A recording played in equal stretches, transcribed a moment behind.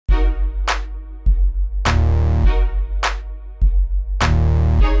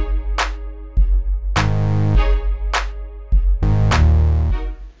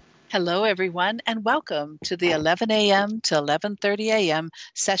Hello, everyone, and welcome to the 11 a.m. to 11:30 a.m.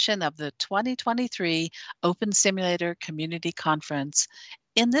 session of the 2023 Open Simulator Community Conference.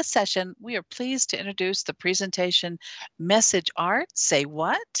 In this session, we are pleased to introduce the presentation Message Art, Say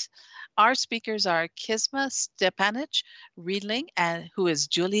What? Our speakers are Kisma Stepanich-Reidling, who is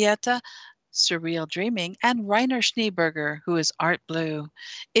Juliette, SurrealDreaming, and Reiner Schneeberger, who is Art Blue.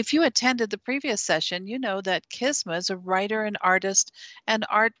 If you attended the previous session, you know that Kisma is a writer and artist, and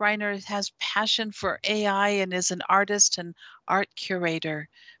Art Reiner has passion for AI and is an artist and art curator.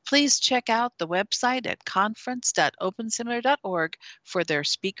 Please check out the website at conference.opensimulator.org for their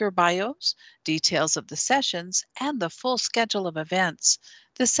speaker bios, details of the sessions, and the full schedule of events.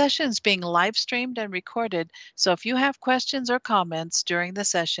 The session is being live streamed and recorded, so if you have questions or comments during the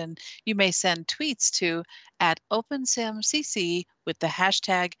session, you may send tweets to @OpenSimCC with the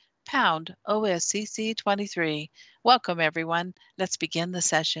hashtag #OSCC23. Welcome, everyone. Let's begin the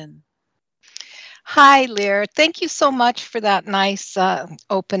session. Hi, Lear. Thank you so much for that nice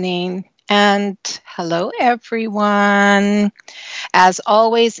opening. And hello, everyone. As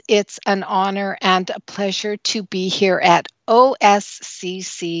always, it's an honor and a pleasure to be here at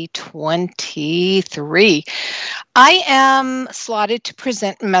OSCC23. I am slotted to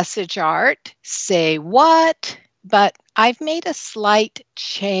present Message Art, Say What? But I've made a slight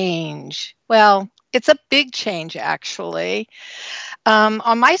change. Well, it's a big change, actually.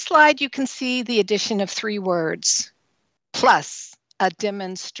 On my slide, you can see the addition of 3 words, plus a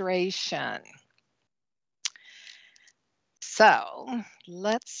demonstration. So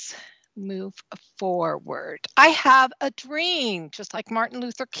let's move forward. I have a dream, just like Martin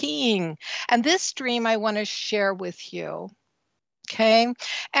Luther King. And this dream I want to share with you. Okay.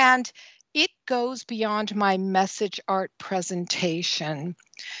 And it goes beyond my message art presentation.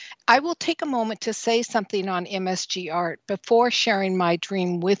 I will take a moment to say something on MSG ART before sharing my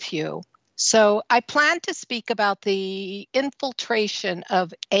dream with you. So I plan to speak about the infiltration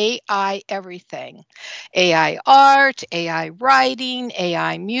of AI everything. AI art, AI writing,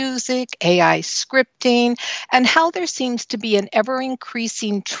 AI music, AI scripting, and how there seems to be an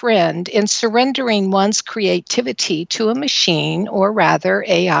ever-increasing trend in surrendering one's creativity to a machine, or rather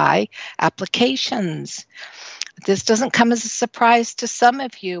AI applications. This doesn't come as a surprise to some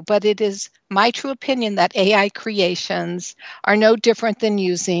of you, but it is my true opinion that AI creations are no different than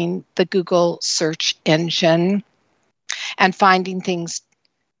using the Google search engine and finding things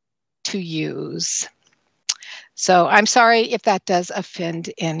to use. So I'm sorry if that does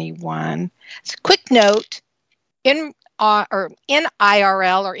offend anyone. So quick note, in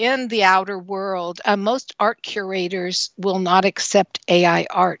IRL or in the outer world, most art curators will not accept AI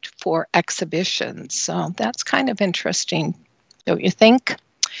art for exhibitions. So that's kind of interesting, don't you think?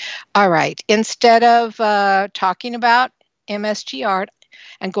 All right, instead of talking about MSG art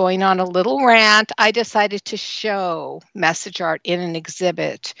and going on a little rant, I decided to show message art in an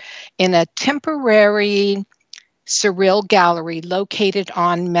exhibit in a temporary Surreal Gallery located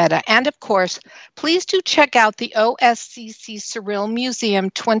on Meta. And of course, please do check out the OSCC Surreal Museum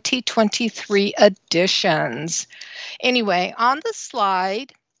 2023 editions. Anyway, on the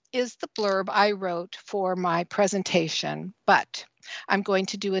slide is the blurb I wrote for my presentation, but I'm going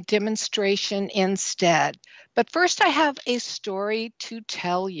to do a demonstration instead. But first, I have a story to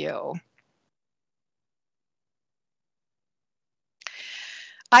tell you.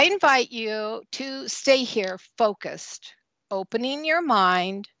 I invite you to stay here focused, opening your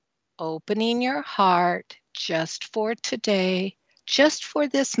mind, opening your heart just for today, just for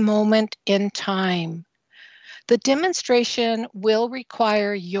this moment in time. The demonstration will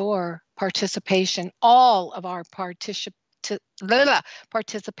require your participation, all of our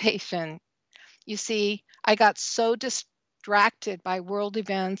participation. You see, I got so distracted by world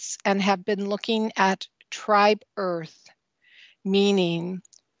events and have been looking at Tribe Earth, meaning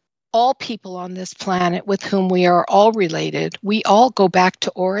all people on this planet with whom we are all related. We all go back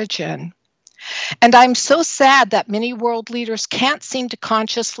to origin. And I'm so sad that many world leaders can't seem to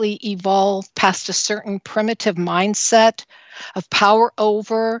consciously evolve past a certain primitive mindset of power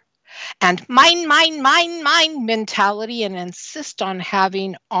over and mine mentality and insist on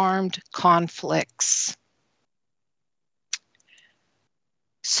having armed conflicts.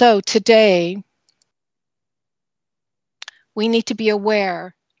 So today, we need to be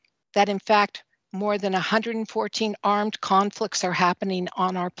aware that in fact, more than 114 armed conflicts are happening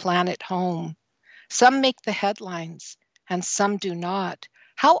on our planet home. Some make the headlines and some do not.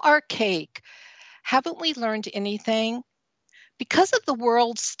 How archaic. Haven't we learned anything? Because of the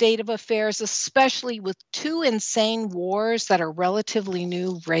world's state of affairs, especially with 2 insane wars that are relatively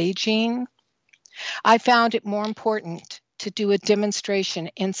new raging, I found it more important to do a demonstration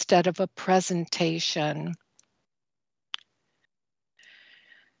instead of a presentation.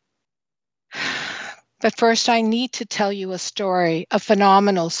 But first, I need to tell you a story, a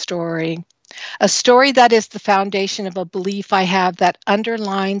phenomenal story, a story that is the foundation of a belief I have that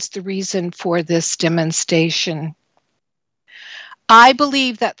underlines the reason for this demonstration. I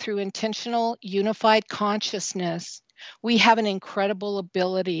believe that through intentional, unified consciousness, we have an incredible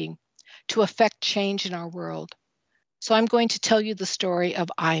ability to affect change in our world. So I'm going to tell you the story of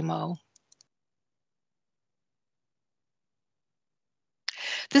IMO.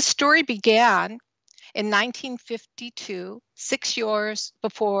 This story began in 1952, 6 years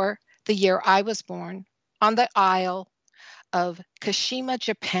before the year I was born, on the Isle of Kisma,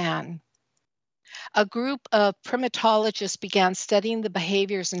 Japan. A group of primatologists began studying the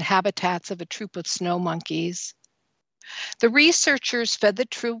behaviors and habitats of a troop of snow monkeys. The researchers fed the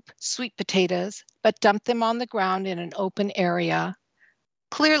troop sweet potatoes, but dumped them on the ground in an open area.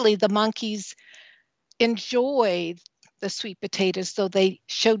 Clearly, the monkeys enjoyed the sweet potatoes, though they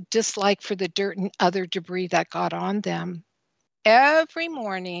showed dislike for the dirt and other debris that got on them. Every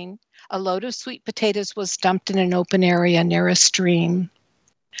morning, a load of sweet potatoes was dumped in an open area near a stream.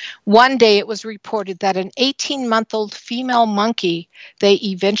 One day, it was reported that an 18-month-old female monkey they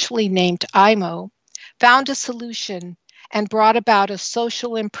eventually named Imo found a solution and brought about a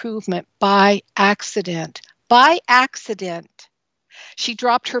social improvement by accident. By accident. She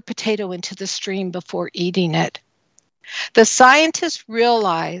dropped her potato into the stream before eating it. The scientists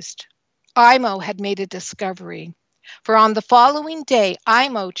realized Imo had made a discovery, for on the following day,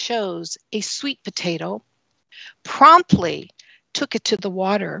 Imo chose a sweet potato, promptly took it to the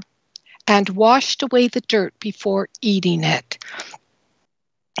water, and washed away the dirt before eating it.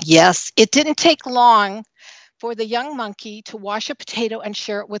 Yes, it didn't take long for the young monkey to wash a potato and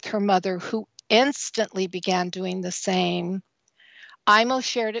share it with her mother, who instantly began doing the same. Imo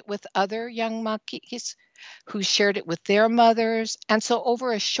shared it with other young monkeys who shared it with their mothers. And so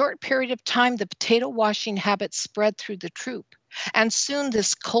over a short period of time, the potato washing habit spread through the troop. And soon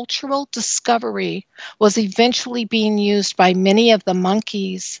this cultural discovery was eventually being used by many of the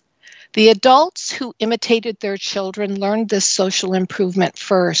monkeys. The adults who imitated their children learned this social improvement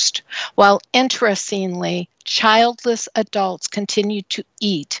first, while interestingly, childless adults continued to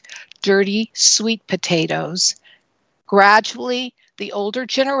eat dirty sweet potatoes. Gradually, the older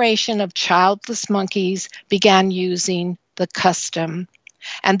generation of childless monkeys began using the custom,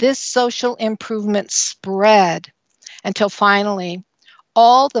 and this social improvement spread until finally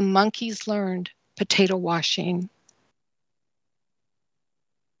all the monkeys learned potato washing.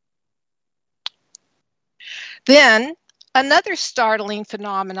 Then another startling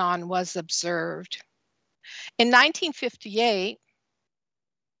phenomenon was observed. In 1958,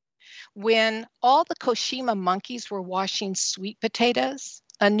 when all the Kisma monkeys were washing sweet potatoes,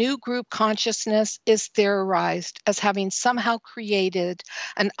 a new group consciousness is theorized as having somehow created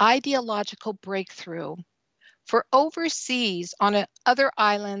an ideological breakthrough. For overseas, on other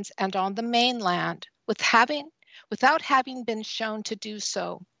islands and on the mainland, without having been shown to do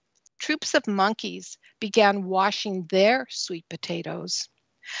so, troops of monkeys began washing their sweet potatoes.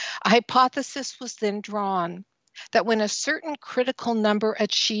 A hypothesis was then drawn that when a certain critical number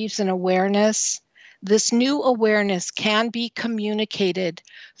achieves an awareness, this new awareness can be communicated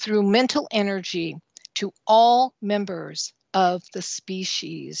through mental energy to all members of the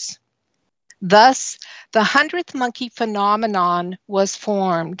species. Thus, the 100th monkey phenomenon was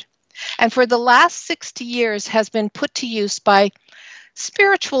formed, and for the last 60 years has been put to use by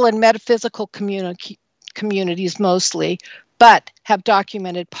spiritual and metaphysical communities mostly, but have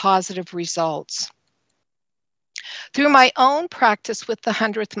documented positive results. Through my own practice with the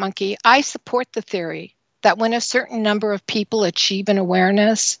 100th monkey, I support the theory that when a certain number of people achieve an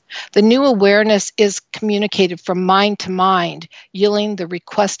awareness, the new awareness is communicated from mind to mind, yielding the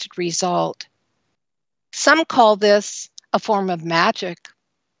requested result. Some call this a form of magic,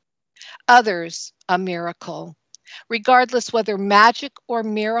 others a miracle. Regardless whether magic or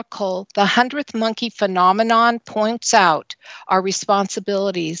miracle, the 100th monkey phenomenon points out our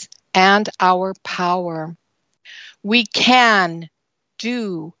responsibilities and our power. We can,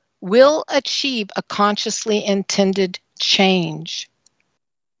 will achieve a consciously intended change.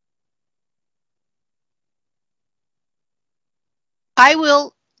 I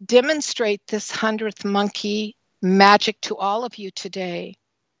will demonstrate this 100th monkey magic to all of you today.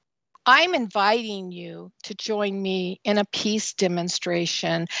 I'm inviting you to join me in a peace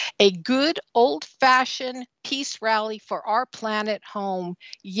demonstration, a good old-fashioned peace rally for our planet home.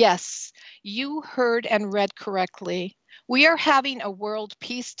 Yes, you heard and read correctly. We are having a world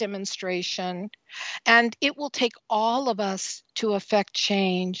peace demonstration, and it will take all of us to affect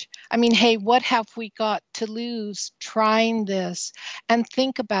change. I mean, hey, what have we got to lose trying this? And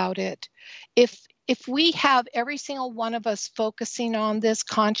think about it. If we have every single one of us focusing on this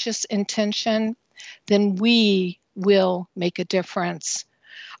conscious intention, then we will make a difference.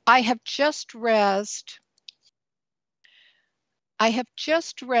 I have just resed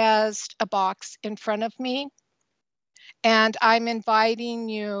a box in front of me, and I'm inviting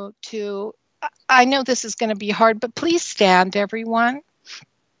you to, I know this is going to be hard, but please stand, everyone.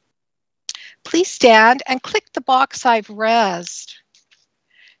 Please stand and click the box I've resed.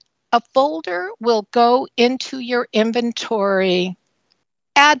 A folder will go into your inventory.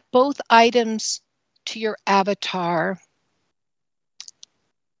 Add both items to your avatar.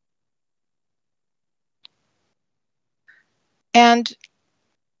 And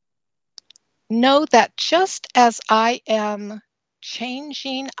know that just as I am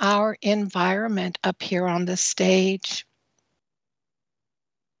changing our environment up here on the stage,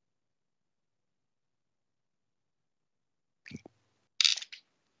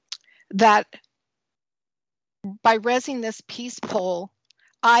 that by resing this peace pole,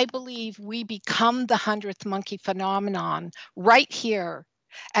 I believe we become the 100th monkey phenomenon right here,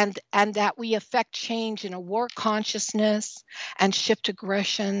 and that we affect change in a war consciousness and shift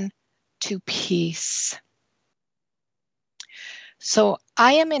aggression to peace. So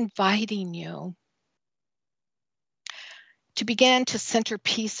I am inviting you to begin to center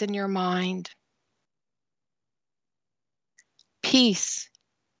peace in your mind, peace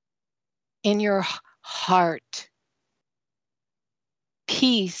in your heart,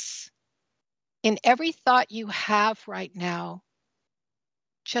 peace in every thought you have right now,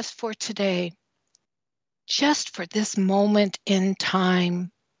 just for today, just for this moment in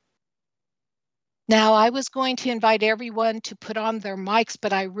time. Now, I was going to invite everyone to put on their mics,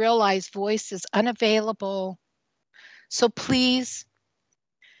 but I realized voice is unavailable. So please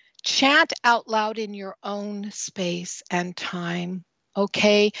chant out loud in your own space and time,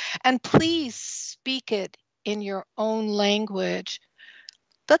 okay? And please speak it in your own language.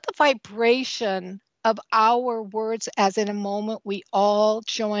 Let the vibration of our words, as in a moment we all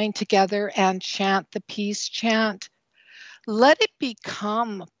join together and chant the peace chant, let it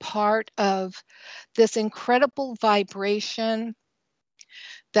become part of this incredible vibration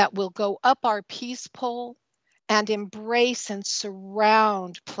that will go up our peace pole and embrace and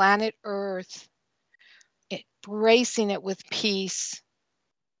surround planet Earth, embracing it with peace,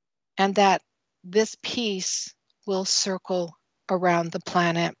 and that this peace will circle around the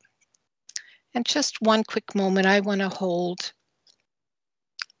planet. And just one quick moment, I want to hold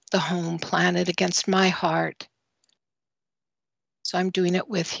the home planet against my heart. So I'm doing it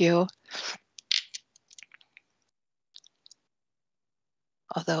with you.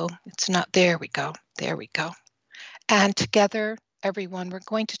 Although it's not, there we go, there we go. And together, everyone, we're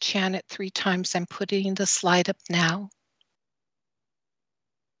going to chant it 3 times. I'm putting the slide up now.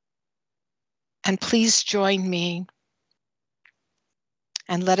 And please join me.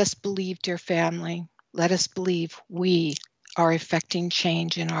 And let us believe, dear family, let us believe we are effecting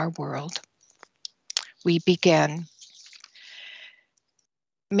change in our world. We begin.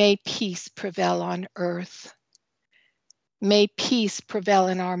 May peace prevail on earth. May peace prevail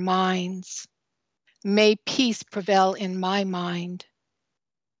in our minds. May peace prevail in my mind.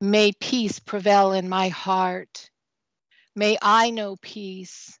 May peace prevail in my heart. May I know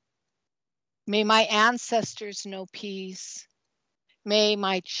peace. May my ancestors know peace. May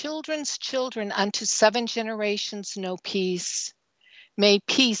my children's children unto 7 generations know peace. May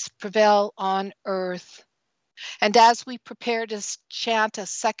peace prevail on earth. And as we prepare to chant a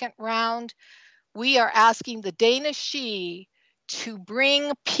second round, we are asking the Danish She to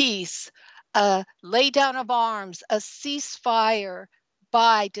bring peace, a lay down of arms, a ceasefire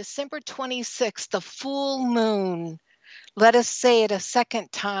by December 26th, the full moon. Let us say it a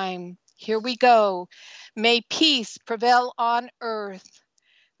second time. Here we go. May peace prevail on earth.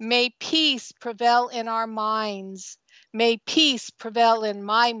 May peace prevail in our minds. May peace prevail in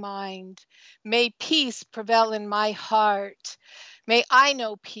my mind. May peace prevail in my heart. May I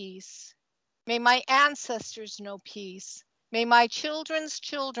know peace. May my ancestors know peace. May my children's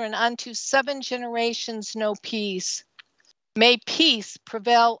children unto 7 generations know peace. May peace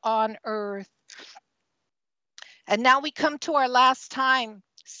prevail on earth. And now we come to our last time.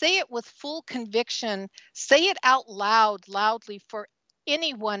 Say it with full conviction. Say it out loud, loudly for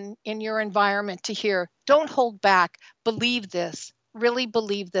anyone in your environment to hear. Don't hold back. Believe this. Really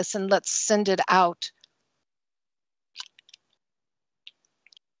believe this, and let's send it out.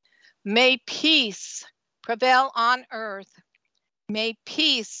 May peace prevail on earth. May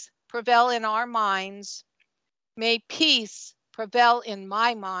peace prevail in our minds. May peace prevail in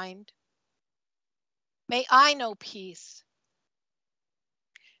my mind. May I know peace.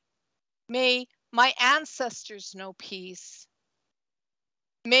 May my ancestors know peace.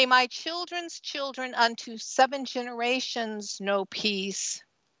 May my children's children unto 7 generations know peace.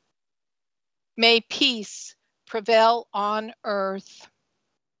 May peace prevail on earth.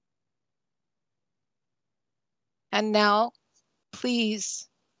 And now, please,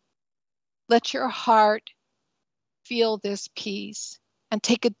 let your heart feel this peace and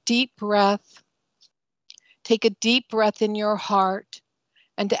take a deep breath. Take a deep breath in your heart.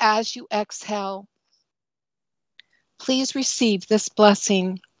 And as you exhale, please receive this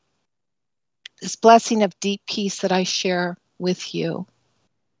blessing of deep peace that I share with you.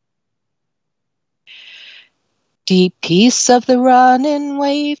 Deep peace of the running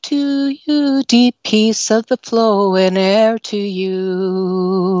wave to you, deep peace of the flowing air to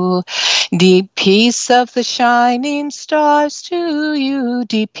you, deep peace of the shining stars to you,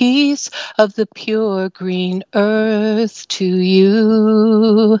 deep peace of the pure green earth to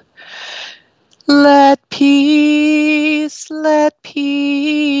you. Let peace, let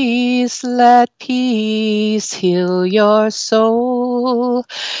peace, let peace heal your soul.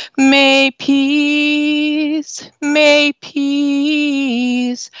 May peace, may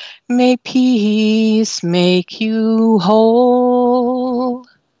peace, may peace make you whole.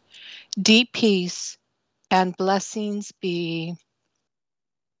 Deep peace and blessings be.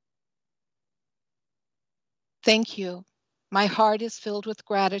 Thank you. My heart is filled with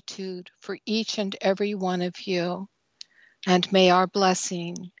gratitude for each and every one of you, and may our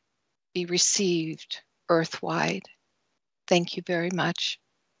blessing be received earthwide. Thank you very much.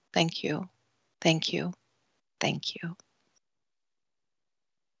 Thank you. Thank you. Thank you.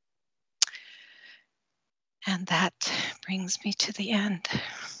 And that brings me to the end.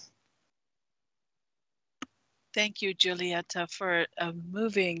 Thank you, Juliette, for a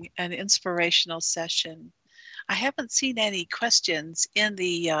moving and inspirational session. I haven't seen any questions in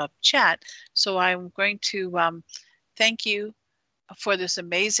the chat, so I'm going to thank you for this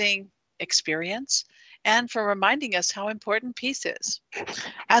amazing experience and for reminding us how important peace is.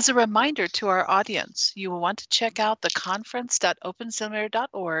 As a reminder to our audience, you will want to check out the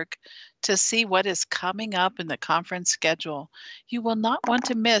conference.opensimulator.org to see what is coming up in the conference schedule. You will not want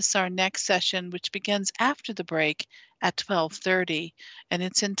to miss our next session, which begins after the break at 12:30, and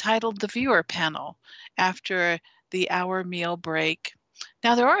it's entitled The Viewer Panel, after the hour meal break.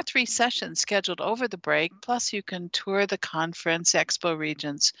 Now, there are 3 sessions scheduled over the break, plus you can tour the conference expo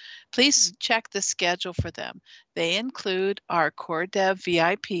regions. Please check the schedule for them. They include our Core Dev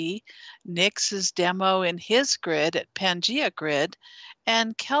VIP, Nix's demo in his grid at Pangea Grid,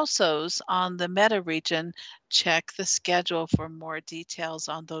 and Kelso's on the Meta region. Check the schedule for more details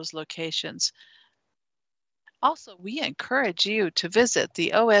on those locations. Also, we encourage you to visit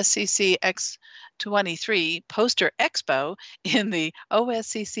the OSCC23 Poster Expo in the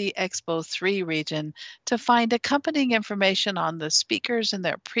OSCC Expo 3 region to find accompanying information on the speakers and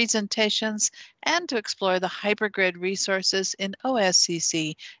their presentations and to explore the hypergrid resources in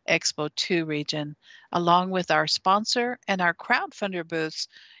OSCC Expo 2 region, along with our sponsor and our crowdfunder booths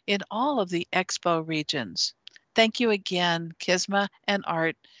in all of the Expo regions. Thank you again, Kisma and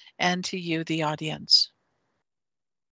Art, and to you, the audience.